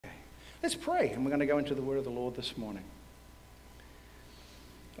Let's pray, and we're going to go into the word of the Lord this morning.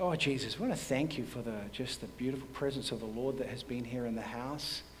 Oh, Jesus, we want to thank you for just the beautiful presence of the Lord that has been here in the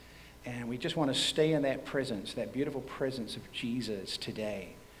house. And we just want to stay in that presence, that beautiful presence of Jesus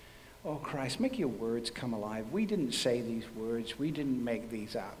today. Oh, Christ, make your words come alive. We didn't say these words. We didn't make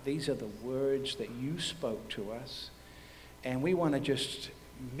these up. These are the words that you spoke to us. And we want to just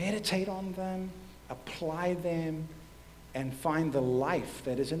meditate on them, apply them, and find the life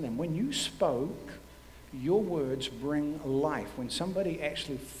that is in them. When you spoke, your words bring life. When somebody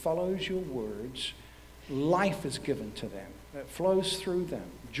actually follows your words, life is given to them. It flows through them,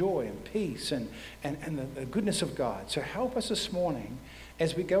 joy and peace and the goodness of God. So help us this morning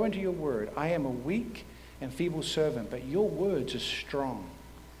as we go into your word. I am a weak and feeble servant, but your words are strong.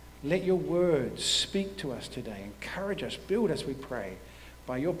 Let your words speak to us today. Encourage us, build us, we pray.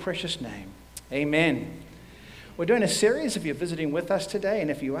 By your precious name, amen. We're doing a series if you're visiting with us today, and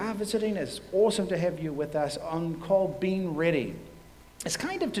if you are visiting, it's awesome to have you with us called Being Ready. It's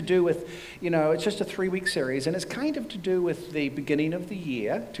kind of to do with, it's just a 3-week series, and it's kind of to do with the beginning of the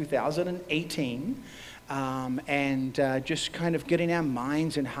year, 2018, and just kind of getting our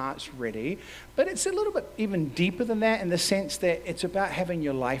minds and hearts ready. But it's a little bit even deeper than that in the sense that it's about having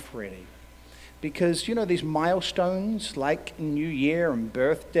your life ready. Because, these milestones like New Year and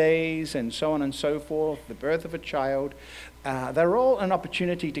birthdays and so on and so forth, the birth of a child, they're all an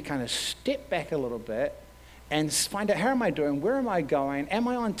opportunity to kind of step back a little bit and find out, how am I doing? Where am I going? Am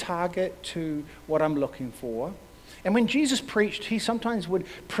I on target to what I'm looking for? And when Jesus preached, he sometimes would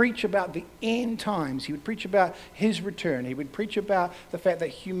preach about the end times. He would preach about his return. He would preach about the fact that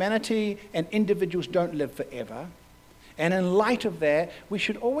humanity and individuals don't live forever. And in light of that, we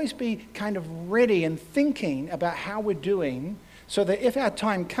should always be kind of ready and thinking about how we're doing so that if our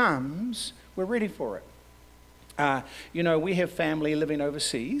time comes, we're ready for it. We have family living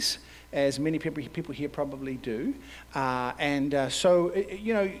overseas, as many people here probably do. So,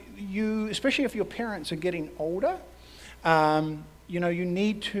 you, especially if your parents are getting older, you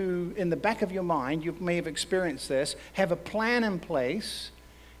need to, in the back of your mind, you may have experienced this, have a plan in place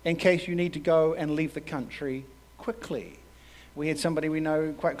in case you need to go and leave the country quickly. We had somebody we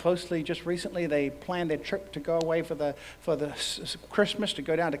know quite closely just recently. They planned their trip to go away for the Christmas, to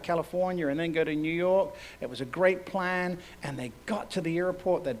go down to California and then go to New York. It was a great plan, and they got to the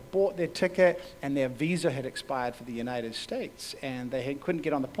airport. They'd bought their ticket, and their visa had expired for the United States, and they couldn't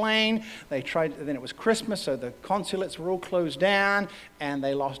get on the plane. They tried. Then it was Christmas, so the consulates were all closed down, and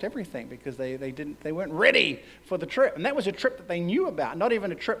they lost everything because they weren't ready for the trip. And that was a trip that they knew about, not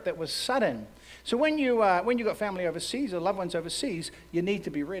even a trip that was sudden. So when you got family overseas or loved ones overseas, you need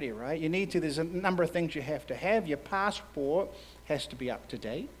to be ready, right? There's a number of things you have to have. Your passport has to be up to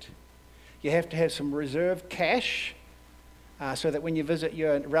date. You have to have some reserve cash so that when you visit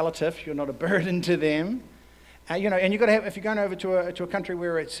your relative, you're not a burden to them. And you've got to have, if you're going over to a country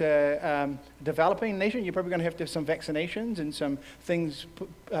where it's a developing nation, you're probably going to have some vaccinations and some things,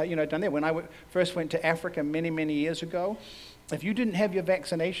 done there. When I first went to Africa many, many years ago, if you didn't have your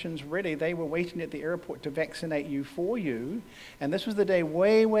vaccinations ready, they were waiting at the airport to vaccinate you for you. And this was the day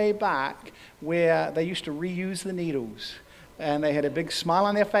way, way back where they used to reuse the needles. And they had a big smile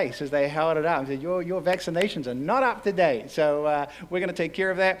on their face as they held it up and said, your vaccinations are not up to date. So we're going to take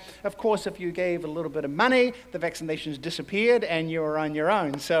care of that. Of course, if you gave a little bit of money, the vaccinations disappeared and you were on your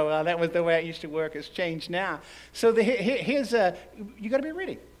own. So that was the way it used to work. It's changed now. So you got to be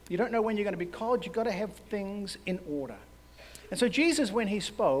ready. You don't know when you're going to be called. You've got to have things in order. And so Jesus, when he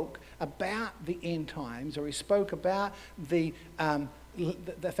spoke about the end times, or he spoke about the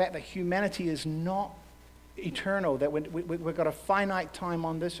fact that humanity is not eternal, that we've got a finite time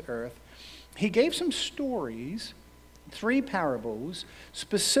on this earth, he gave some stories, 3 parables,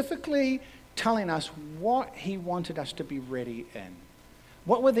 specifically telling us what he wanted us to be ready in.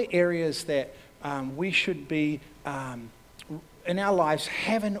 What were the areas that we should be in our lives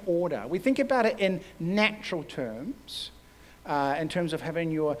have in order? We think about it in natural terms. In terms of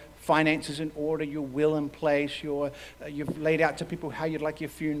having your finances in order, your will in place, you've laid out to people how you'd like your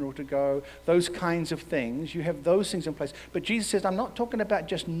funeral to go, those kinds of things. You have those things in place. But Jesus says, I'm not talking about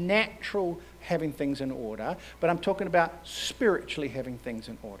just natural having things in order, but I'm talking about spiritually having things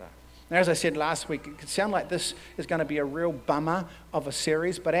in order. Now, as I said last week, it could sound like this is going to be a real bummer of a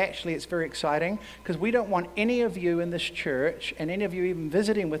series, but actually it's very exciting because we don't want any of you in this church and any of you even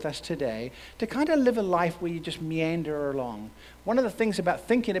visiting with us today to kind of live a life where you just meander along. One of the things about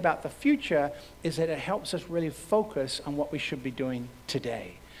thinking about the future is that it helps us really focus on what we should be doing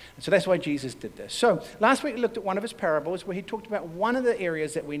today. And so that's why Jesus did this. So last week we looked at one of his parables where he talked about one of the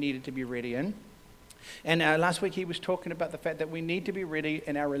areas that we needed to be ready in. And last week he was talking about the fact that we need to be ready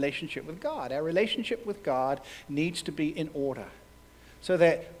in our relationship with God. Our relationship with God needs to be in order, so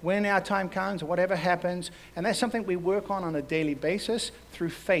that when our time comes or whatever happens, and that's something we work on a daily basis through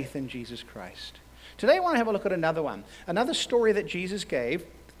faith in Jesus Christ. Today I want to have a look at another one, another story that Jesus gave.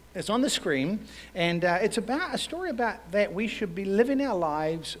 It's on the screen, and it's about a story about that we should be living our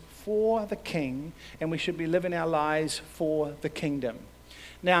lives for the King, and we should be living our lives for the kingdom.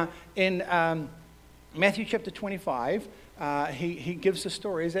 Now, in Matthew chapter 25, he gives the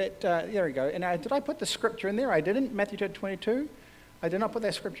story. Is that, there we go. And did I put the scripture in there? I didn't. Matthew chapter 22. I did not put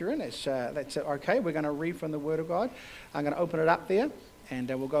that scripture in. That's okay. We're going to read from the Word of God. I'm going to open it up there, and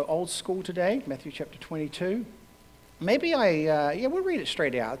we'll go old school today, Matthew chapter 22. Maybe we'll read it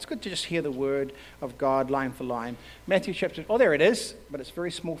straight out. It's good to just hear the Word of God line for line. Matthew chapter, oh, there it is, but it's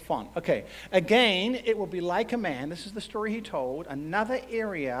very small font. Okay. Again, it will be like a man. This is the story he told. Another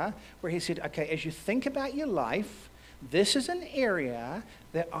area where he said, okay, as you think about your life, this is an area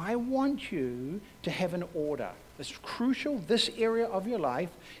that I want you to have an order. It's crucial. This area of your life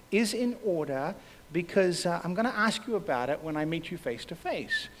is in order because I'm going to ask you about it when I meet you face to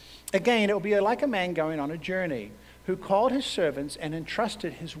face. Again, it will be like a man going on a journey who called his servants and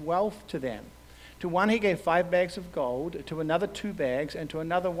entrusted his wealth to them. To one he gave 5 bags of gold, to another 2 bags, and to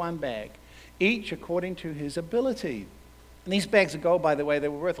another 1 bag, each according to his ability. And these bags of gold, by the way, they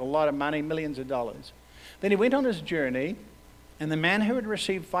were worth a lot of money, millions of dollars. Then he went on his journey, and the man who had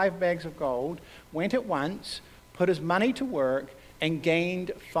received 5 bags of gold went at once, put his money to work, and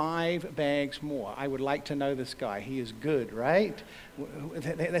gained 5 bags more. I would like to know this guy. He is good, right?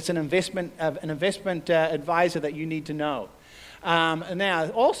 That's an investment advisor that you need to know.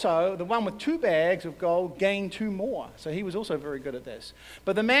 Now, also, the one with 2 bags of gold gained 2 more. So he was also very good at this.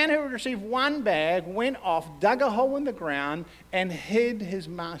 But the man who had received 1 bag went off, dug a hole in the ground, and hid his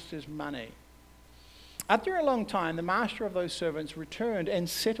master's money. After a long time, the master of those servants returned and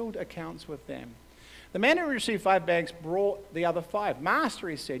settled accounts with them. The man who received 5 bags brought the other 5. Master,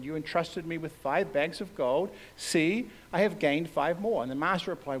 he said, you entrusted me with 5 bags of gold. See, I have gained 5 more. And the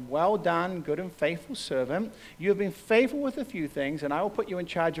master replied, well done, good and faithful servant. You have been faithful with a few things, and I will put you in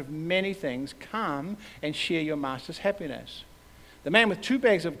charge of many things. Come and share your master's happiness. The man with 2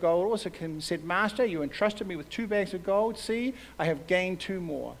 bags of gold also came and said, Master, you entrusted me with 2 bags of gold. See, I have gained 2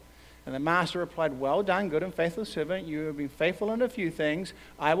 more. And the master replied, well done, good and faithful servant. You have been faithful in a few things.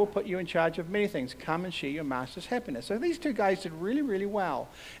 I will put you in charge of many things. Come and share your master's happiness. So these 2 guys did really, really well.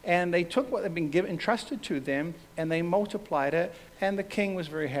 And they took what had been entrusted to them, and they multiplied it, and the king was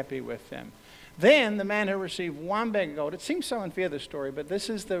very happy with them. Then the man who received 1 bag of gold, it seems so unfair, this story, but this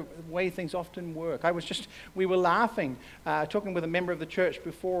is the way things often work. We were laughing, talking with a member of the church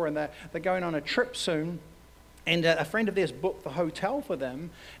before, and they're going on a trip soon. And a friend of theirs booked the hotel for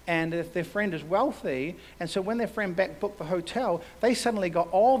them, and if their friend is wealthy, and so when their friend booked the hotel, they suddenly got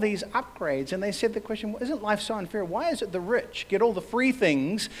all these upgrades, and they said the question, well, isn't life so unfair? Why is it the rich get all the free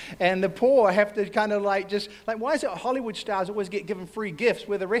things, and the poor have to kind of why is it Hollywood stars always get given free gifts,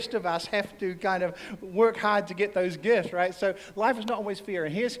 where the rest of us have to kind of work hard to get those gifts, right? So life is not always fair,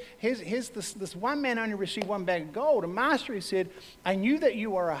 and here's this one man only received 1 bag of gold, and master, he said, I knew that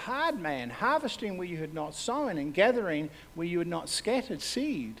you are a hard man, harvesting where you had not sown, and gathering where you had not scattered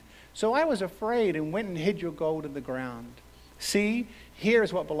seed. So I was afraid and went and hid your gold in the ground. See, here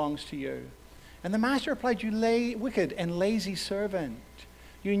is what belongs to you. And the master replied, you wicked and lazy servant.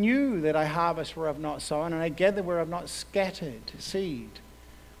 You knew that I harvest where I've not sown, and I gather where I've not scattered seed.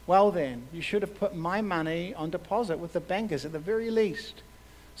 Well then, you should have put my money on deposit with the bankers at the very least,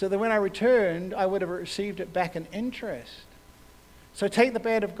 so that when I returned, I would have received it back in interest. So take the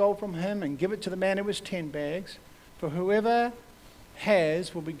bag of gold from him and give it to the man who has 10 bags. For whoever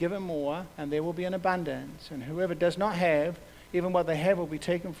has will be given more, and there will be an abundance. And whoever does not have, even what they have will be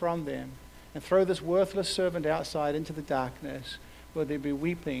taken from them. And throw this worthless servant outside into the darkness, where there be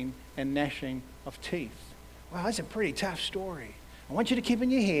weeping and gnashing of teeth. Wow, that's a pretty tough story. I want you to keep in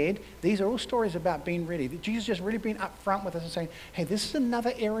your head, these are all stories about being ready. Jesus just really being upfront with us and saying, hey, this is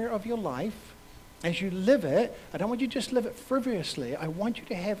another area of your life. As you live it, I don't want you to just live it frivolously. I want you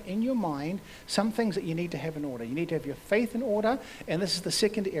to have in your mind some things that you need to have in order. You need to have your faith in order, and this is the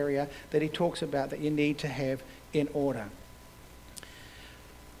second area that he talks about that you need to have in order.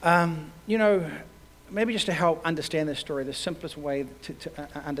 Maybe just to help understand this story, the simplest way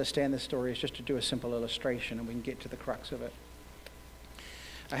to understand this story is just to do a simple illustration, and we can get to the crux of it.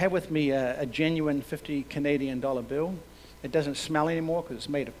 I have with me a genuine 50 Canadian dollar bill. It doesn't smell anymore because it's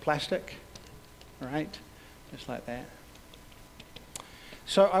made of plastic. Right? Just like that.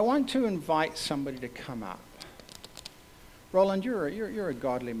 So I want to invite somebody to come up. Roland, you're a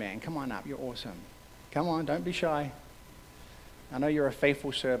godly man. Come on up. You're awesome. Come on, don't be shy. I know you're a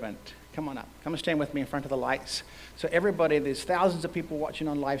faithful servant. Come on up. Come and stand with me in front of the lights. So everybody, there's thousands of people watching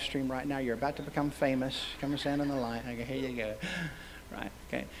on live stream right now. You're about to become famous. Come and stand in the light. Okay, here you go. Right,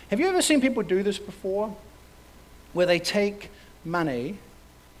 okay. Have you ever seen people do this before? Where they take money,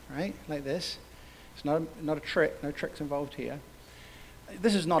 right, like this. It's not a trick. No tricks involved here.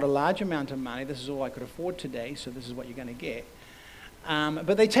 This is not a large amount of money. This is all I could afford today, so this is what you're going to get.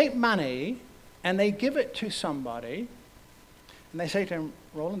 But they take money and they give it to somebody. And they say to him,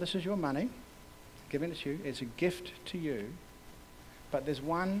 Roland, this is your money. I'm giving it to you. It's a gift to you. But there's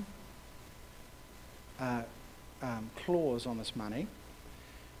one clause on this money.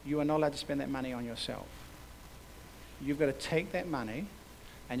 You are not allowed to spend that money on yourself. You've got to take that money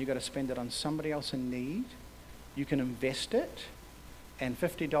and you've got to spend it on somebody else in need. You can invest it, and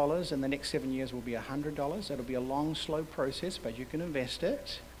 $50 in the next 7 years will be $100. It'll be a long, slow process, but you can invest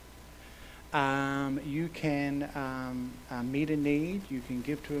it. You can meet a need. You can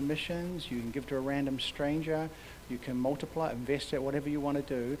give to missions. You can give to a random stranger. You can multiply, invest it, whatever you want to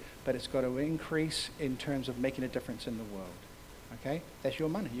do, but it's got to increase in terms of making a difference in the world. Okay? That's your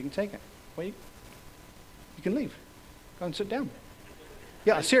money. You can take it. Well, you can leave. Go and sit down.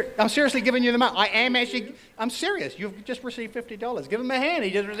 Yeah, I'm seriously giving you the money. I'm serious. You've just received $50. Give him a hand.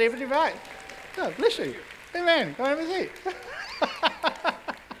 He just received $50. Oh, bless you. Amen. Go have a seat.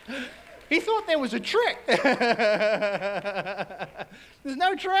 He thought there was a trick. There's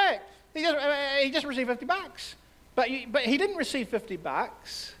no trick. He just received $50. But he didn't receive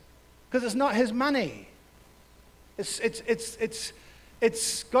 $50 because it's not his money.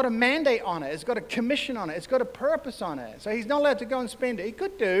 It's got a mandate on it. It's got a commission on it. It's got a purpose on it. So he's not allowed to go and spend it. He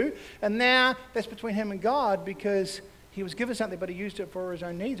could do, and now that's between him and God because he was given something, but he used it for his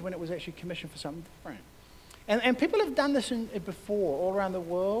own needs when it was actually commissioned for something different. And people have done this before all around the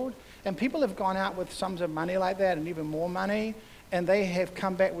world, and people have gone out with sums of money like that and even more money, and they have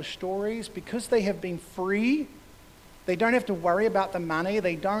come back with stories because they have been free. They don't have to worry about the money.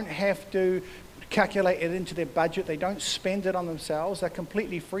 They don't have to calculate it into their budget. They don't spend it on themselves. They're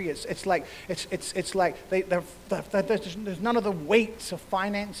completely free. It's like there's none of the weights of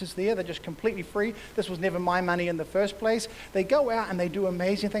finances there. They're just completely free. This was never my money in the first place. They go out and they do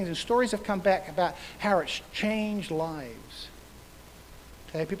amazing things, and stories have come back about how it's changed lives.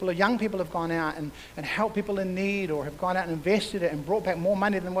 Okay, young people have gone out and helped people in need, or have gone out and invested it and brought back more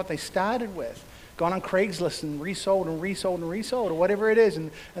money than what they started with. Gone on Craigslist and resold, or whatever it is, and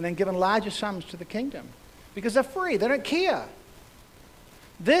then given larger sums to the kingdom. Because they're free. They don't care.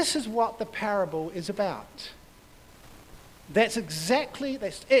 This is what the parable is about. That's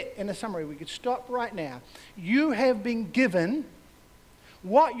it in a summary. We could stop right now. You have been given.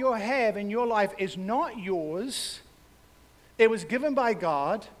 What you have in your life is not yours. It was given by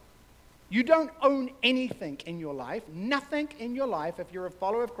God. You don't own anything in your life. Nothing in your life, if you're a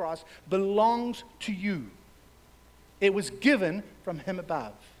follower of Christ, belongs to you. It was given from him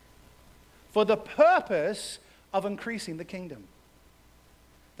above for the purpose of increasing the kingdom.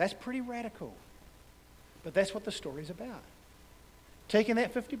 That's pretty radical. But that's what the story's about. Taking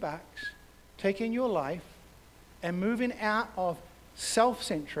that $50, taking your life, and moving out of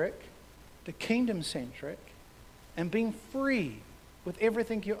self-centric to kingdom-centric, and being free with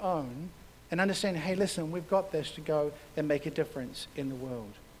everything you own, and understanding, hey, listen, we've got this to go and make a difference in the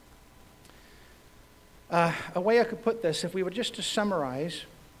world. A way I could put this, if we were just to summarize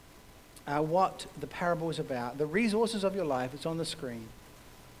what the parable is about, the resources of your life, it's on the screen.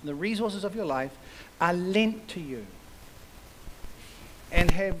 The resources of your life are lent to you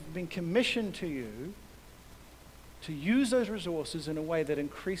and have been commissioned to you to use those resources in a way that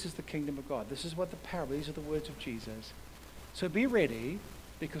increases the kingdom of God. This is what the parable, these are the words of Jesus. So be ready,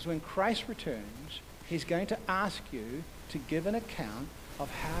 because when Christ returns, he's going to ask you to give an account of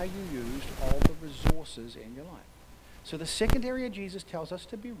how you used all the resources in your life. So the second area Jesus tells us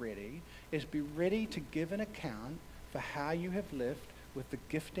to be ready is be ready to give an account for how you have lived with the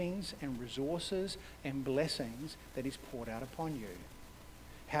giftings and resources and blessings that he's poured out upon you.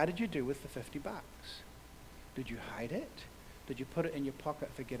 How did you do with the $50? Did you hide it? Did you put it in your pocket,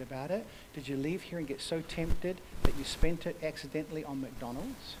 forget about it? Did you leave here and get so tempted that you spent it accidentally on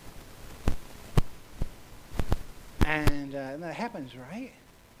McDonald's? And that happens, right?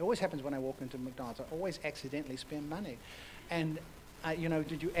 It always happens when I walk into McDonald's. I always accidentally spend money. And,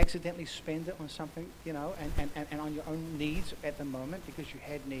 did you accidentally spend it on something, and on your own needs at the moment because you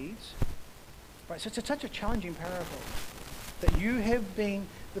had needs? Right, so it's such a challenging parable that you have been,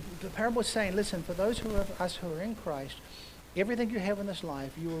 the parable is saying, listen, for those of us who are in Christ, everything you have in this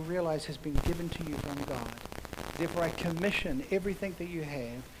life, you will realize has been given to you from God. Therefore, I commission everything that you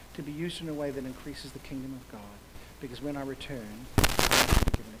have to be used in a way that increases the kingdom of God. Because when I return, I have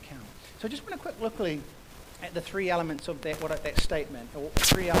to be given account. So I just want to quick look at the three elements of that statement, or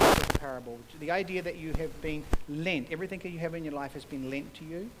three elements of the parable. The idea that you have been lent, everything that you have in your life has been lent to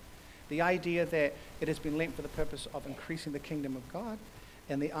you. The idea that it has been lent for the purpose of increasing the kingdom of God.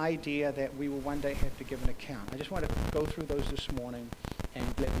 And the idea that we will one day have to give an account. I just want to go through those this morning and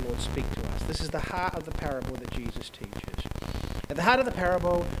let the Lord speak to us. This is the heart of the parable that Jesus teaches. At the heart of the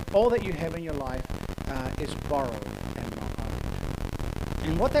parable, all that you have in your life is borrowed and not owned.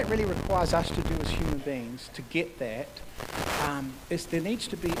 And what that really requires us to do as human beings to get that is there needs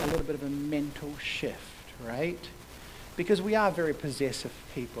to be a little bit of a mental shift, right? Because we are very possessive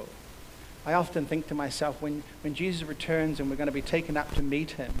people. I often think to myself, when Jesus returns and we're going to be taken up to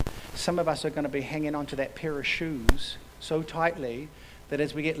meet him, some of us are going to be hanging on to that pair of shoes so tightly that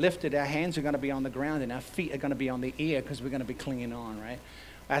as we get lifted, our hands are going to be on the ground and our feet are going to be on the air because we're going to be clinging on, right?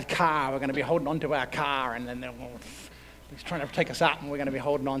 Our car, we're going to be holding on to our car, and then he's trying to take us up and we're going to be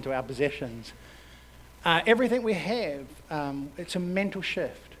holding on to our possessions. Everything we have, it's a mental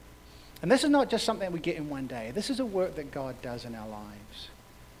shift. And this is not just something we get in one day. This is a work that God does in our lives.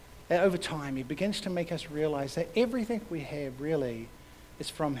 Over time, he begins to make us realize that everything we have really is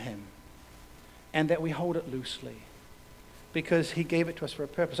from him, and that we hold it loosely because he gave it to us for a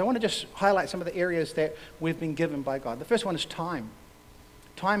purpose. I want to just highlight some of the areas that we've been given by God. The first one is time.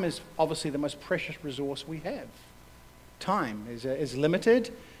 Time is obviously the most precious resource we have. Time is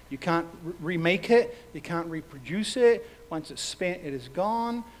limited. You can't remake it. You can't reproduce it. Once it's spent, it is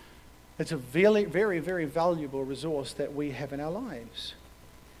gone. It's a very, very, very valuable resource that we have in our lives.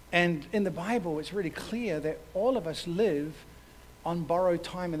 And in the Bible, it's really clear that all of us live on borrowed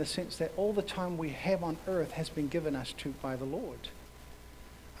time in the sense that all the time we have on earth has been given us by the Lord.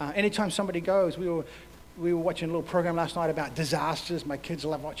 Anytime somebody goes, we were watching a little program last night about disasters. My kids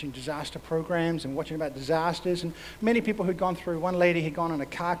love watching disaster programs and watching about disasters. And many people who'd gone through, one lady had gone on a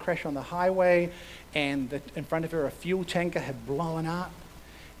car crash on the highway, and in front of her a fuel tanker had blown up,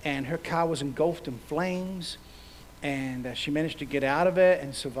 and her car was engulfed in flames. And she managed to get out of it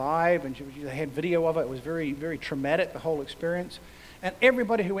and survive, and she had video of it. It was very, very traumatic, the whole experience. And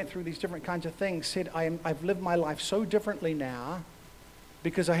everybody who went through these different kinds of things said, I've lived my life so differently now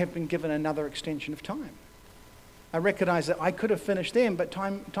because I have been given another extension of time. I recognize that I could have finished then, but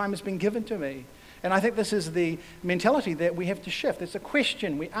time has been given to me. And I think this is the mentality that we have to shift. It's a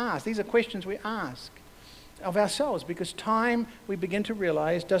question we ask. These are questions we ask of ourselves, because time, we begin to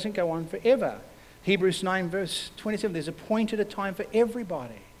realize, doesn't go on forever. Hebrews 9 verse 27, there's appointed a time for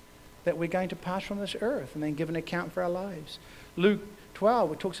everybody that we're going to pass from this earth and then give an account for our lives. Luke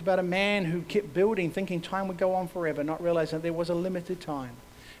 12, it talks about a man who kept building, thinking time would go on forever, not realizing that there was a limited time.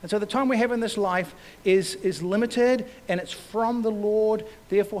 And so the time we have in this life is limited, and it's from the Lord.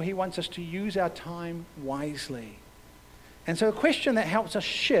 Therefore, he wants us to use our time wisely. And so a question that helps us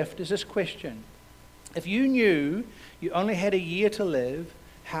shift is this question. If you knew you only had a year to live,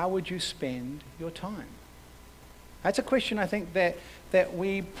 how would you spend your time? That's a question I think that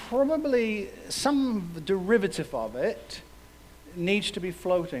we probably, some derivative of it needs to be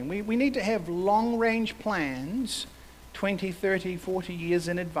floating. We need to have long-range plans 20, 30, 40 years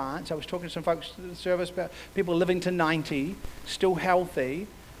in advance. I was talking to some folks at the service about people living to 90, still healthy.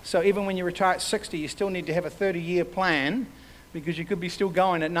 So even when you retire at 60, you still need to have a 30-year plan because you could be still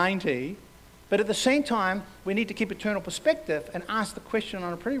going at 90. But at the same time, we need to keep eternal perspective and ask the question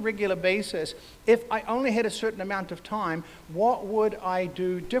on a pretty regular basis, if I only had a certain amount of time, what would I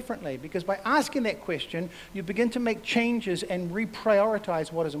do differently? Because by asking that question, you begin to make changes and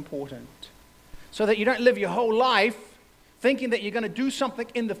reprioritize what is important. So that you don't live your whole life thinking that you're going to do something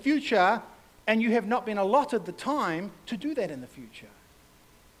in the future and you have not been allotted the time to do that in the future.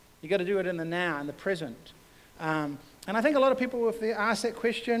 You've got to do it in the now, in the present. And I think a lot of people, if they ask that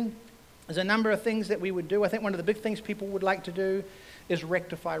question, there's a number of things that we would do. I think one of the big things people would like to do is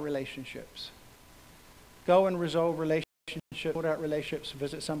rectify relationships. Go and resolve relationships, sort out relationships,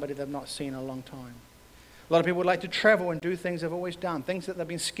 visit somebody they've not seen in a long time. A lot of people would like to travel and do things they've always done, things that they've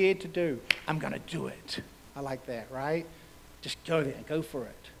been scared to do. I'm going to do it. I like that, right? Just go there, go for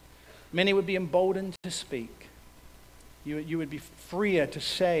it. Many would be emboldened to speak. You would be freer to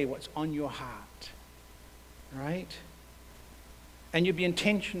say what's on your heart, right? And you'd be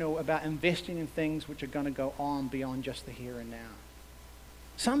intentional about investing in things which are going to go on beyond just the here and now.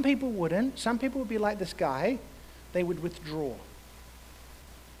 Some people wouldn't. Some people would be like this guy. They would withdraw.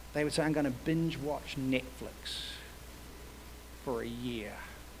 They would say, I'm going to binge watch Netflix for a year,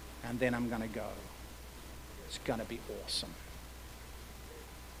 and then I'm going to go. It's going to be awesome.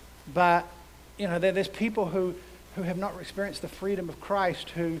 But, there's people who who have not experienced the freedom of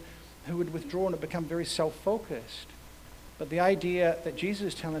Christ, who would withdraw and become very self-focused. But the idea that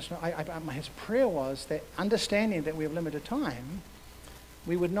Jesus is telling us, his prayer was that understanding that we have limited time,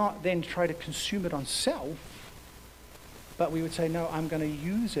 we would not then try to consume it on self, but we would say, no, I'm going to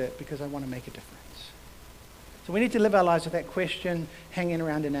use it because I want to make a difference. So we need to live our lives with that question hanging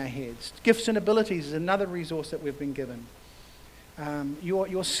around in our heads. Gifts and abilities is another resource that we've been given.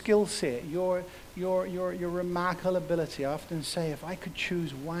 Your skill set, your remarkable ability. I often say, if I could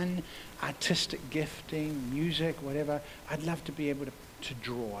choose one artistic gifting, music, whatever, I'd love to be able to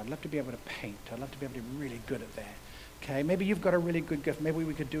draw. I'd love to be able to paint. I'd love to be able to be really good at that. Okay, maybe you've got a really good gift. Maybe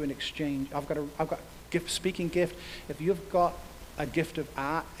we could do an exchange. I've got speaking gift. If you've got a gift of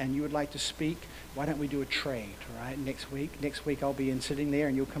art and you would like to speak, why don't we do a trade, right? Next week I'll be sitting there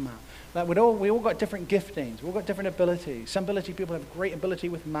and you'll come up. Like we all got different giftings. We've all got different abilities. Some people have great ability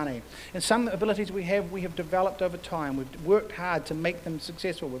with money. And some abilities we have developed over time. We've worked hard to make them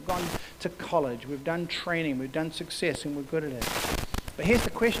successful. We've gone to college. We've done training. We've done success and we're good at it. But here's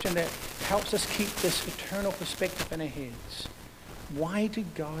the question that helps us keep this eternal perspective in our heads. Why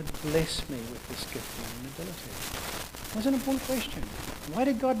did God bless me with this gifting and ability? That's an important question. Why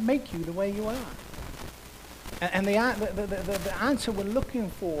did God make you the way you are? And the answer we're looking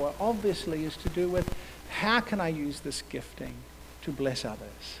for, obviously, is to do with how can I use this gifting to bless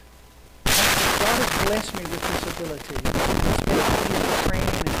others? God has blessed me with this ability. It's been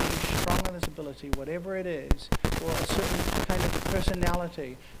training and being strong in this ability, whatever it is, or a certain kind of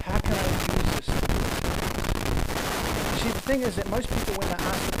personality. How can I use this? You see, the thing is that most people, when they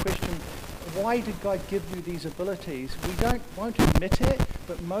ask the question, why did God give you these abilities? We won't admit it,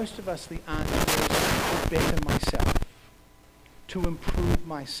 but most of us, the answer is to better myself, to improve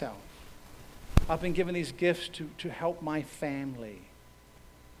myself. I've been given these gifts to help my family.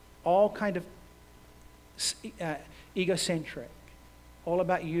 All kind of egocentric, all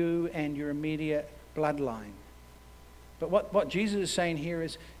about you and your immediate bloodline. But what Jesus is saying here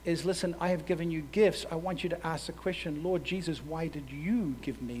is, listen, I have given you gifts. I want you to ask the question, Lord Jesus, why did you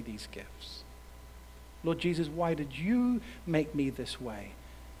give me these gifts? Lord Jesus, why did you make me this way?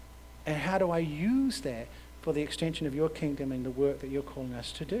 And how do I use that for the extension of your kingdom and the work that you're calling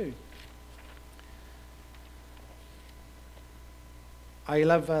us to do? I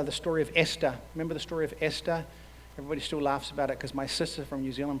love the story of Esther. Remember the story of Esther? Everybody still laughs about it because my sister from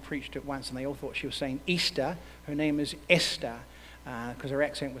New Zealand preached it once and they all thought she was saying Easter. Her name is Esther because her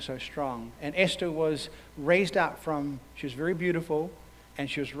accent was so strong. And Esther was raised up she was very beautiful, and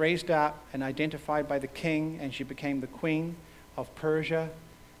she was raised up and identified by the king, and she became the queen of Persia,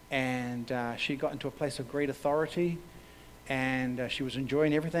 and she got into a place of great authority, and she was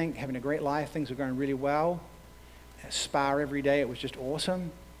enjoying everything, having a great life. Things were going really well. Spa every day. It was just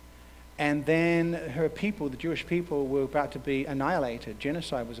awesome. And then her people, the Jewish people, were about to be annihilated.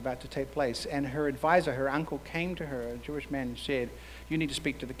 Genocide was about to take place. And her advisor, her uncle, came to her, a Jewish man, and said, you need to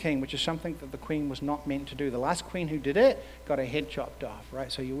speak to the king, which is something that the queen was not meant to do. The last queen who did it got her head chopped off,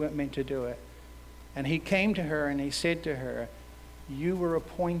 right? So you weren't meant to do it. And he came to her and he said to her, you were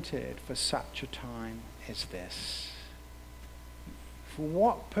appointed for such a time as this. For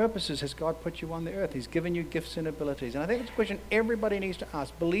what purposes has God put you on the earth? He's given you gifts and abilities. And I think it's a question everybody needs to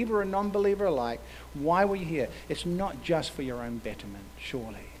ask, believer and non-believer alike, why were you here? It's not just for your own betterment,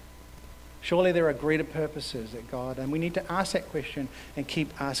 surely. Surely there are greater purposes that God, and we need to ask that question and keep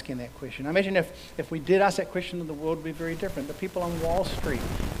asking that question. I imagine if we did ask that question, the world would be very different. The people on Wall Street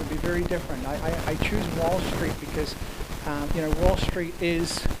would be very different. I choose Wall Street because, Wall Street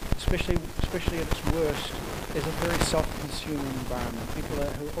is, especially at its worst, is a very self-consuming environment. People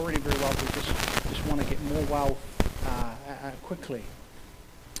who are already very wealthy just want to get more wealth quickly.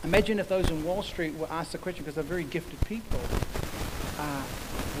 Imagine if those in Wall Street were asked the question, because they're very gifted people,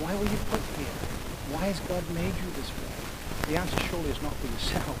 why were you put here? Why has God made you this way? The answer surely is not for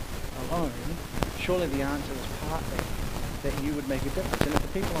yourself alone. Surely the answer is partly that you would make a difference. And if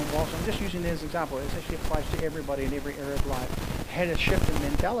the people on Wall Street, I'm just using this as an example, it actually applies to everybody in every area of life, had a shift in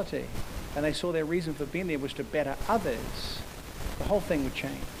mentality, and they saw their reason for being there was to better others, the whole thing would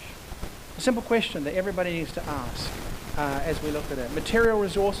change. A simple question that everybody needs to ask as we look at it. Material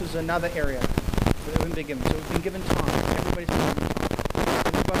resources is another area that we've been given. So we've been given time. Everybody's been given time.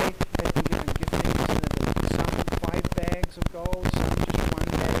 Everybody has been given giftings and abilities. Some 5 bags of gold, some just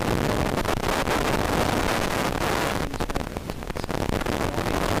 1 bag of gold.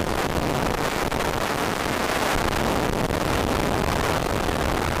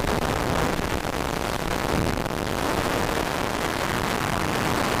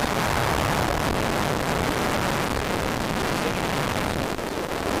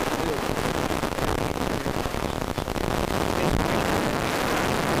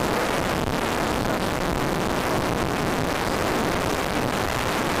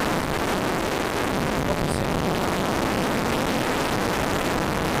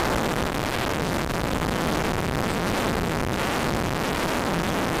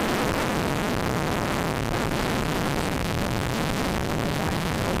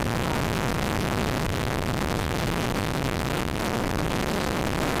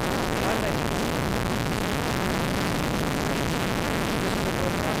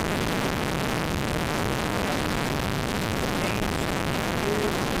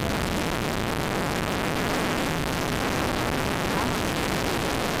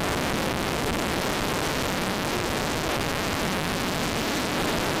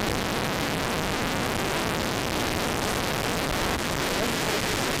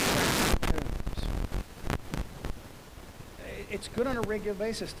 it's good on a regular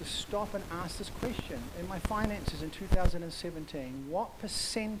basis to stop and ask this question. In my finances in 2017, what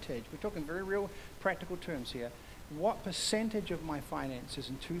percentage, we're talking very real practical terms here, what percentage of my finances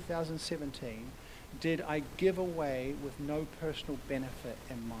in 2017 did I give away with no personal benefit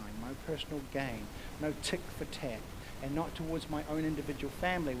in mind, no personal gain, no tick for tat, and not towards my own individual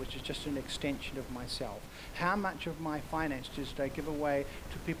family, which is just an extension of myself? How much of my finances did I give away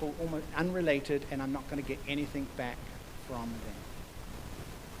to people almost unrelated, and I'm not going to get anything back from them?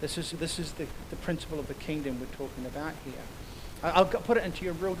 This is the principle of the kingdom we're talking about here. I'll put it into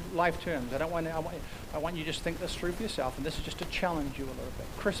your real life terms. I want you to just think this through for yourself, and this is just to challenge you a little bit.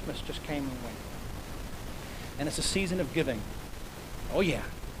 Christmas just came and went. And it's a season of giving. Oh yeah.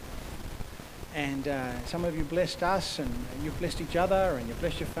 And some of you blessed us, and you've blessed each other, and you've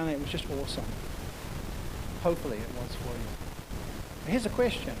blessed your family. It was just awesome. Hopefully it was for you. But here's a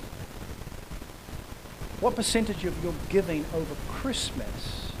question. What percentage of your giving over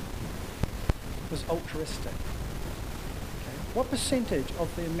Christmas was altruistic? What percentage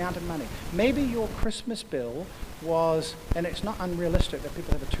of the amount of money? Maybe your Christmas bill was, and it's not unrealistic that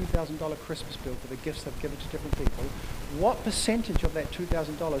people have a $2,000 Christmas bill for the gifts they've given to different people. What percentage of that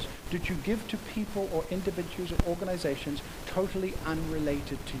 $2,000 did you give to people or individuals or organizations totally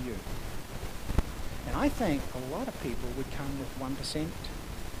unrelated to you? And I think a lot of people would come with 1%,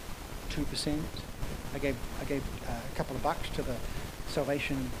 2%. I gave a couple of bucks to the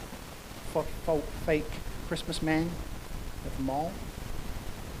Salvation fake Christmas man at the mall.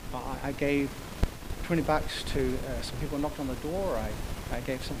 I gave $20 to some people who knocked on the door. I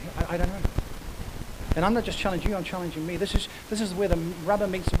gave some. I don't know. And I'm not just challenging you, I'm challenging me. This is where the rubber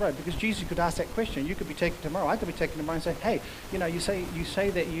meets the road, because Jesus could ask that question. You could be taken tomorrow. I could be taken tomorrow and say, hey, you say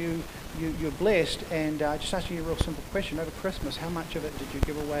that you're blessed, and just asking you a real simple question. Over Christmas, how much of it did you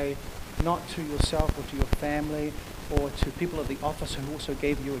give away, not to yourself or to your family or to people at the office who also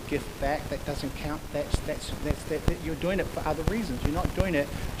gave you a gift back? That doesn't count. That's you're doing it for other reasons. You're not doing it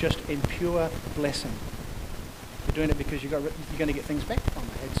just in pure blessing. You're doing it because you're going to get things back from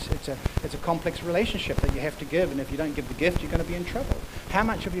it. It's a complex relationship that you have to give, and if you don't give the gift, you're going to be in trouble. How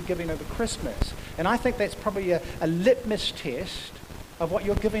much of you giving over Christmas? And I think that's probably a litmus test of what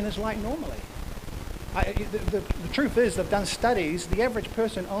your giving is like normally. The truth is, they've done studies. The average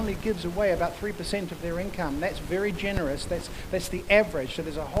person only gives away about 3% of their income. That's very generous. That's the average. So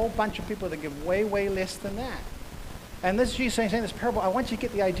there's a whole bunch of people that give way, way less than that. And this Jesus saying this parable, I want you to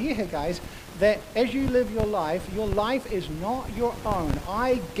get the idea here, guys, that as you live your life is not your own.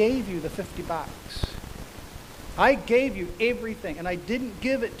 I gave you the $50. I gave you everything, and I didn't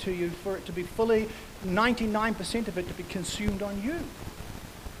give it to you for it to be fully, 99% of it to be consumed on you.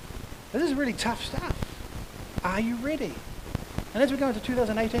 This is really tough stuff. Are you ready? And as we go into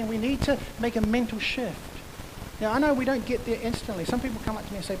 2018, we need to make a mental shift. Now, I know we don't get there instantly. Some people come up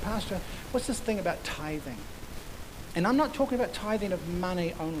to me and say, Pastor, what's this thing about tithing? And I'm not talking about tithing of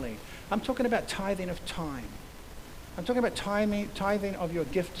money only. I'm talking about tithing of time. I'm talking about tithing of your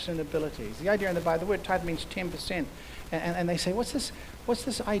gifts and abilities. The idea in the Bible, the word tithe means 10%. And they say, what's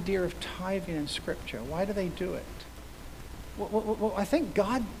this idea of tithing in Scripture? Why do they do it? Well, I think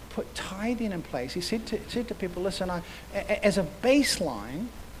God put tithing in place. He said to people, listen, as a baseline,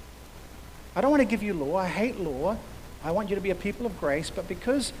 I don't want to give you law. I hate law. I want you to be a people of grace. But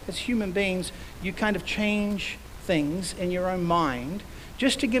because as human beings, you kind of change things in your own mind,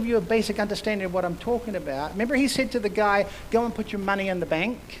 just to give you a basic understanding of what I'm talking about. Remember, he said to the guy, go and put your money in the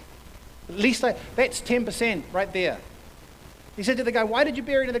bank. At least that's 10% right there. He said to the guy, why did you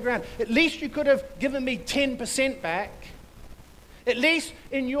bury it in the ground? At least you could have given me 10% back. At least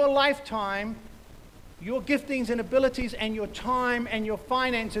in your lifetime, your giftings and abilities and your time and your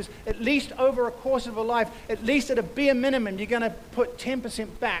finances, at least over a course of a life, at least at a bare minimum, you're going to put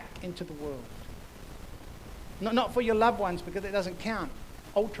 10% back into the world. Not for your loved ones, because it doesn't count.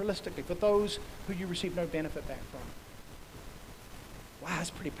 Altruistically, for those who you receive no benefit back from. Wow, that's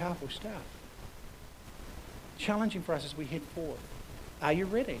pretty powerful stuff. Challenging for us as we head forward. Are you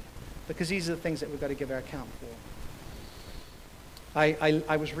ready? Because these are the things that we've got to give our account for.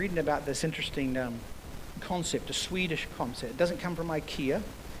 I was reading about this interesting concept, a Swedish concept. It doesn't come from IKEA,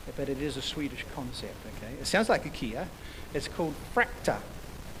 but it is a Swedish concept. Okay, it sounds like IKEA. It's called fracta.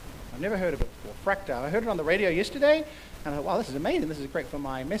 I've never heard of it before. Fracta. I heard it on the radio yesterday, and I thought, wow, this is amazing. This is great for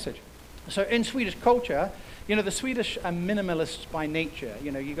my message. So in Swedish culture, the Swedish are minimalists by nature.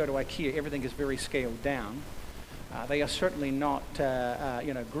 You go to IKEA, everything is very scaled down. They are certainly not,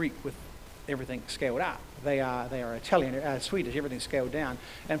 Greek with everything scaled up. They are Italian, Swedish, everything's scaled down.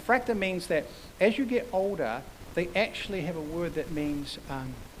 And fracta means that as you get older, they actually have a word that means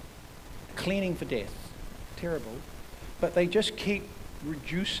cleaning for death. Terrible. but they just keep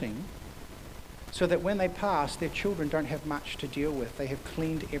reducing so that when they pass, their children don't have much to deal with. They have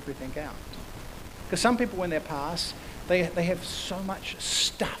cleaned everything out. Because some people, when they pass, they have so much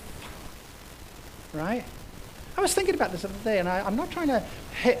stuff, right? I was thinking about this the other day, and I'm not trying to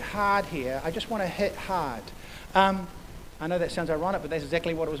hit hard here. I just want to hit hard. I know that sounds ironic, but that's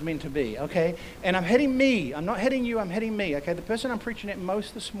exactly what it was meant to be, okay? And I'm hitting me. I'm not hitting you, I'm hitting me, okay? The person I'm preaching at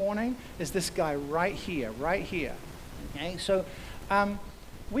most this morning is this guy right here, okay? So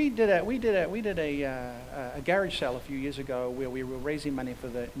we did a garage sale a few years ago where we were raising money for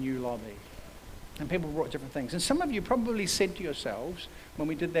the new lobby. And people brought different things. And some of you probably said to yourselves when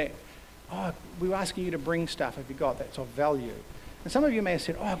we did that, oh, we were asking you to bring stuff if you got that's of value. And some of you may have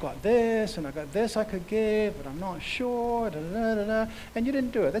said, oh, I've got this, and I've got this I could give, but I'm not sure, and you didn't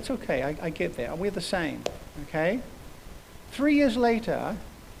do it. That's okay, I get that. We're the same, okay? 3 years later,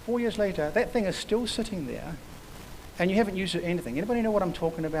 4 years later, that thing is still sitting there, and you haven't used it for anything. Anybody know what I'm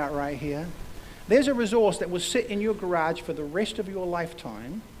talking about right here? There's a resource that will sit in your garage for the rest of your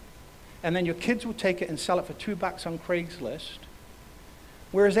lifetime, and then your kids will take it and sell it for $2 on Craigslist,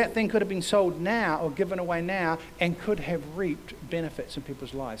 whereas that thing could have been sold now or given away now and could have reaped benefits in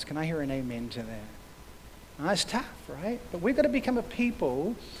people's lives. Can I hear an amen to that? It's tough, right? But we've got to become a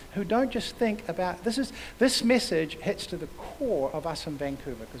people who don't just think about, this message hits to the core of us in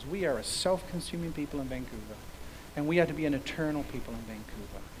Vancouver, because we are a self-consuming people in Vancouver, and we are to be an eternal people in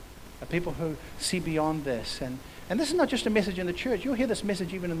Vancouver, a people who see beyond this. And this is not just a message in the church. You'll hear this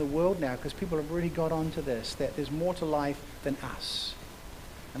message even in the world now, because people have really got onto this, that there's more to life than us.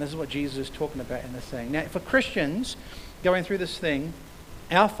 And this is what Jesus is talking about in this thing. Now, for Christians going through this thing,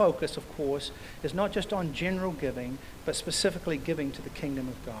 our focus, of course, is not just on general giving, but specifically giving to the kingdom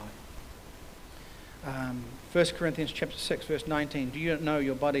of God. 1 Corinthians chapter 6, verse 19, do you not know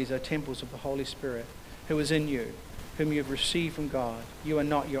your bodies are temples of the Holy Spirit, who is in you, whom you have received from God? You are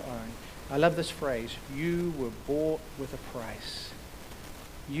not your own. I love this phrase, you were bought with a price.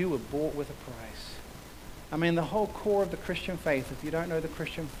 You were bought with a price. I mean, the whole core of the Christian faith, if you don't know the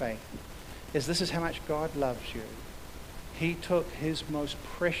Christian faith, is this is how much God loves you. He took his most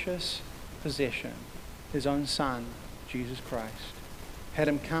precious possession, his own son, Jesus Christ, had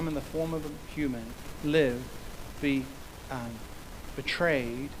him come in the form of a human, live, be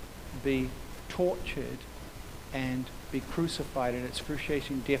betrayed, be tortured, and be crucified in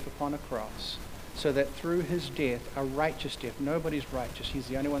excruciating death upon a cross, so that through his death, a righteous death, nobody's righteous, he's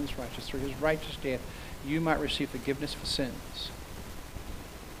the only one that's righteous, through his righteous death, you might receive forgiveness for sins.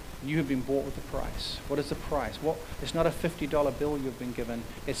 You have been bought with a price. What is the price? It's not a $50 bill you've been given.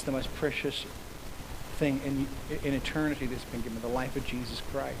 It's the most precious thing in eternity that's been given, the life of Jesus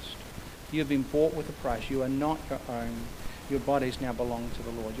Christ. You have been bought with a price. You are not your own. Your bodies now belong to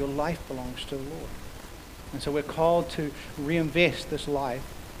the Lord. Your life belongs to the Lord. And so we're called to reinvest this life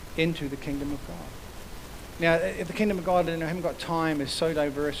into the kingdom of God. Now, the kingdom of God, and I haven't got time, is so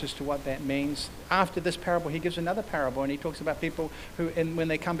diverse as to what that means. After this parable, he gives another parable, and he talks about people who, and when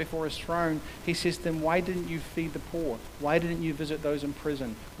they come before his throne, he says to them, why didn't you feed the poor? Why didn't you visit those in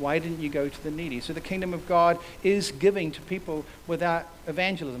prison? Why didn't you go to the needy? So the kingdom of God is giving to people without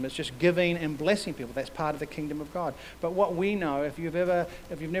evangelism. It's just giving and blessing people. That's part of the kingdom of God. But what we know, if you've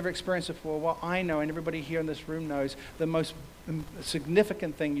never experienced it before, what I know, and everybody here in this room knows, the most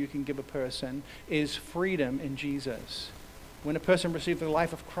significant thing you can give a person is freedom in Jesus. When a person receives the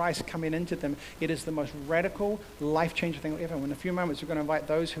life of Christ coming into them, it is the most radical, life-changing thing ever. In a few moments, we're going to invite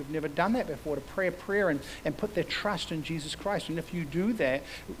those who've never done that before to pray a prayer and put their trust in Jesus Christ. And if you do that,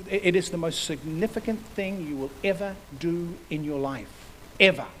 it is the most significant thing you will ever do in your life.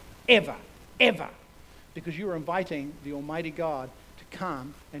 Ever, ever, ever. Because you are inviting the Almighty God to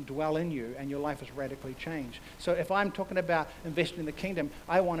come and dwell in you, and your life is radically changed. So if I'm talking about investing in the kingdom,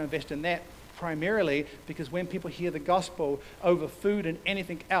 I want to invest in that primarily because when people hear the gospel over food and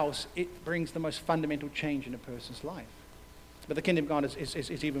anything else, it brings the most fundamental change in a person's life. But the kingdom of God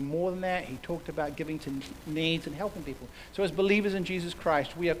is even more than that. He talked about giving to needs and helping people. So as believers in Jesus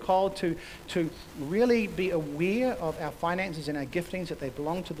Christ, we are called to really be aware of our finances and our giftings, that they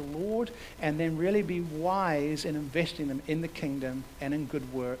belong to the Lord, and then really be wise in investing them in the kingdom and in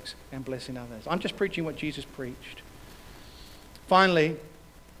good works and blessing others. I'm just preaching what Jesus preached. Finally,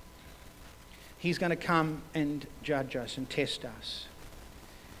 he's going to come and judge us and test us.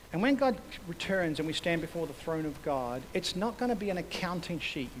 And when God returns and we stand before the throne of God, it's not going to be an accounting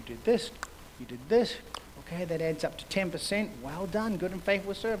sheet. You did this, okay, that adds up to 10%. Well done, good and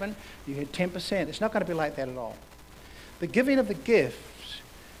faithful servant. You had 10%. It's not going to be like that at all. The giving of the gifts,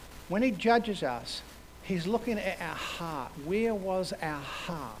 when he judges us, he's looking at our heart. Where was our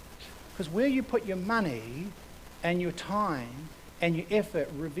heart? Because where you put your money and your time and your effort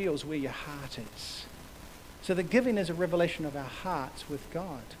reveals where your heart is. So the giving is a revelation of our hearts with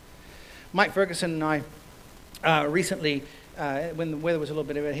God. Mike Ferguson and I recently, when the weather was a little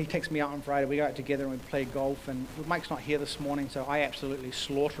bit better, he takes me out on Friday. We go out together and we play golf. And Mike's not here this morning, so I absolutely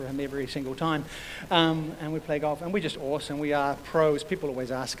slaughter him every single time. And we play golf, and we're just awesome. We are pros. People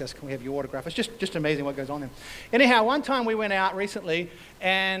always ask us, can we have your autograph? It's just amazing what goes on there. Anyhow, one time we went out recently,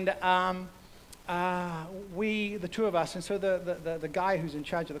 and the two of us, and so the guy who's in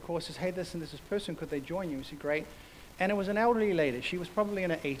charge of the course says, hey, this and this person, could they join you? We said, great. And it was an elderly lady. She was probably in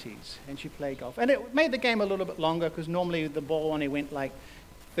her 80s, and she played golf. And it made the game a little bit longer, because normally the ball only went like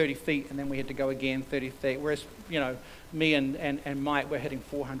 30 feet, and then we had to go again 30 feet. Whereas, me and Mike were hitting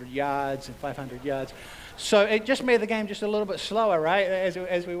 400 yards and 500 yards. So it just made the game just a little bit slower, right,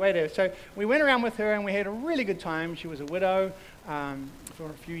 as we waited. So we went around with her, and we had a really good time. She was a widow for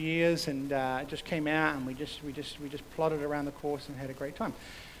a few years, and just came out, and we just plodded around the course and had a great time.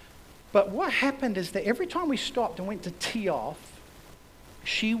 But what happened is that every time we stopped and went to tee off,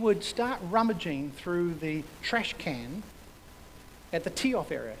 she would start rummaging through the trash can at the tee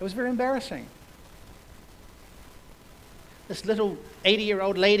off area. It was very embarrassing. This little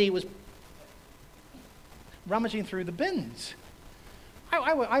 80-year-old lady was rummaging through the bins.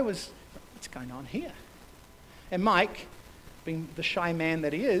 I was, what's going on here? And Mike, being the shy man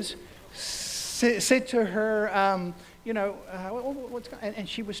that he is, said to her, what's going on? And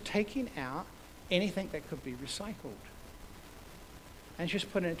she was taking out anything that could be recycled. And she was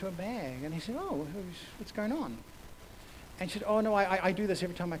putting it into a bag. And he said, oh, what's going on? And she said, oh, no, I do this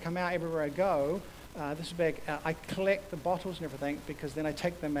every time I come out, everywhere I go. This bag, I collect the bottles and everything, because then I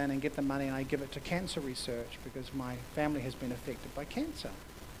take them in and get the money and I give it to cancer research, because my family has been affected by cancer.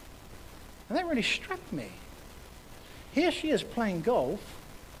 And that really struck me. Here she is playing golf,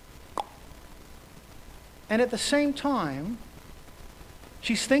 and at the same time,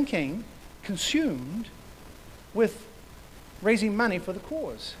 she's thinking, consumed with raising money for the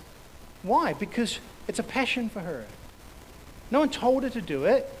cause. Why? Because it's a passion for her. No one told her to do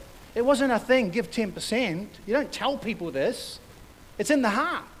it. It wasn't a thing, give 10%. You don't tell people this. It's in the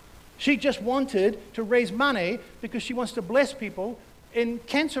heart. She just wanted to raise money because she wants to bless people in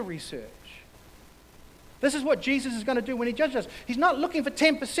cancer research. This is what Jesus is going to do when he judges us. He's not looking for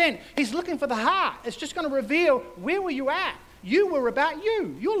 10%. He's looking for the heart. It's just going to reveal, where were you at? You were about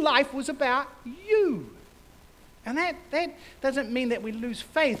you. Your life was about you. And that doesn't mean that we lose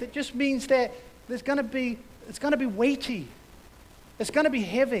faith. It just means that it's going to be weighty. It's going to be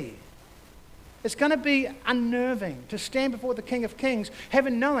heavy. It's going to be unnerving to stand before the King of Kings,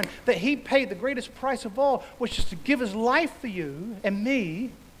 having known that he paid the greatest price of all, which is to give his life for you and me,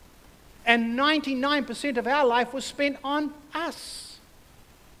 and 99% of our life was spent on us.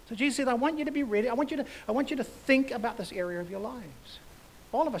 So Jesus said, I want you to be ready. I want you to think about this area of your lives.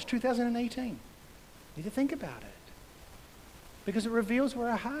 All of us, 2018, need to think about it. Because it reveals where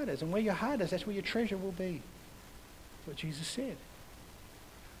our heart is. And where your heart is, that's where your treasure will be. That's what Jesus said.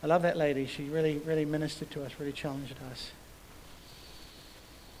 I love that lady. She really, really ministered to us, really challenged us.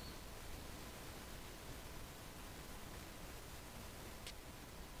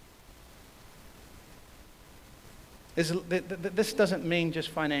 This doesn't mean just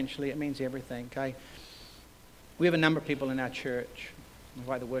financially. It means everything, okay? We have a number of people in our church. I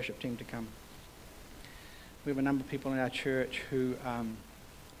invite the worship team to come. We have a number of people in our church who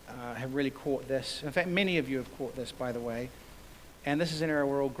have really caught this. In fact, many of you have caught this, by the way. And this is an area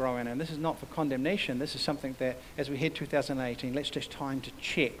we're all growing in. This is not for condemnation. This is something that, as we hit 2018, let's just time to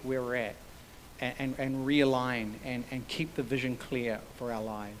check where we're at and realign and keep the vision clear for our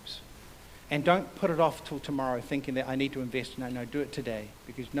lives. And don't put it off till tomorrow thinking that I need to invest. No, do it today,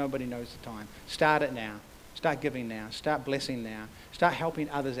 because nobody knows the time. Start it now. Start giving now. Start blessing now. Start helping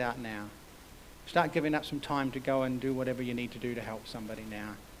others out now. Start giving up some time to go and do whatever you need to do to help somebody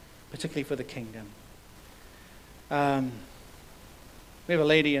now, particularly for the kingdom. We have a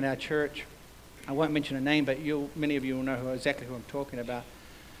lady in our church. I won't mention her name, but many of you will know exactly who I'm talking about.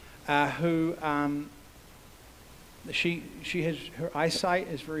 She has, her eyesight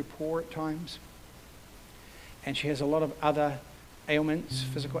is very poor at times, and she has a lot of other ailments,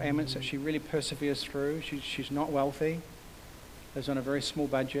 physical ailments, that she really perseveres through. She's not wealthy, lives on a very small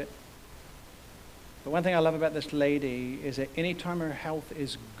budget. But one thing I love about this lady is that anytime her health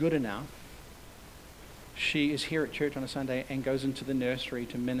is good enough, she is here at church on a Sunday and goes into the nursery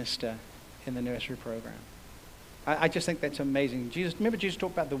to minister in the nursery program. I just think that's amazing. Remember Jesus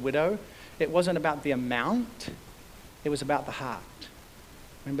talked about the widow? It wasn't about the amount. It was about the heart.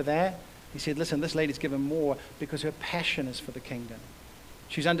 Remember that? He said, listen, this lady's given more because her passion is for the kingdom.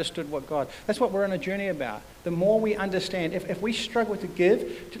 She's understood what God. That's what we're on a journey about. The more we understand, if we struggle to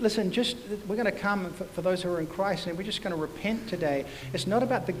give, listen, we're going to come for those who are in Christ, and we're just going to repent today. It's not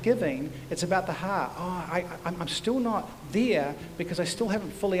about the giving, it's about the heart. Oh, I'm still not there because I still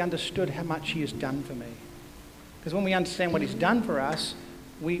haven't fully understood how much He has done for me. Because when we understand what He's done for us,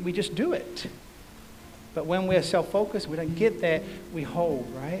 we just do it. But when we're self-focused, we don't get that, we hold,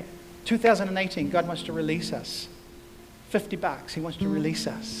 right? 2018, God wants to release us. $50, He wants to release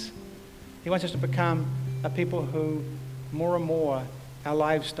us. He wants us to become a people who, more and more, our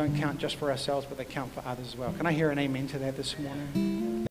lives don't count just for ourselves, but they count for others as well. Can I hear an amen to that this morning?